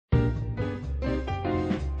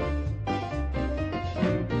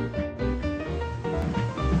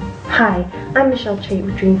Hi, I'm Michelle Chait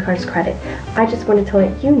with Dream Cars Credit. I just wanted to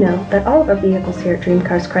let you know that all of our vehicles here at Dream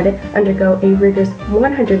Cars Credit undergo a rigorous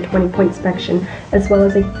 120-point inspection as well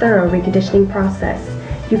as a thorough reconditioning process.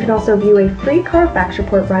 You can also view a free Carfax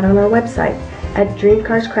report right on our website at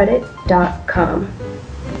dreamcarscredit.com.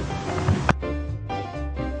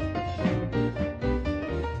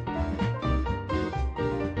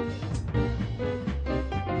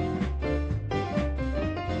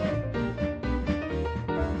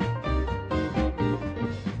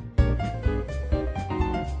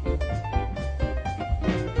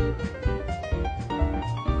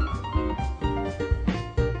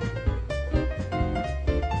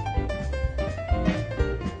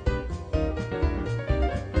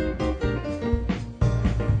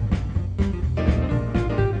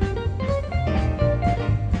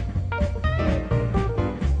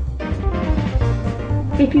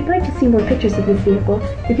 If you'd like to see more pictures of this vehicle,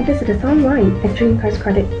 you can visit us online at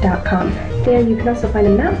dreamcarscredit.com. There you can also find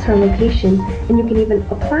a map to our location, and you can even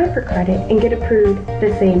apply for credit and get approved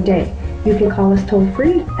the same day. You can call us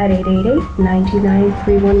toll-free at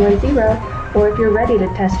 888-929-3110, or if you're ready to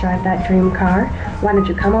test drive that dream car, why don't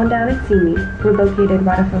you come on down and see me. We're located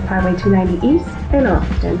right off of Highway 290 East in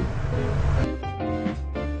Austin.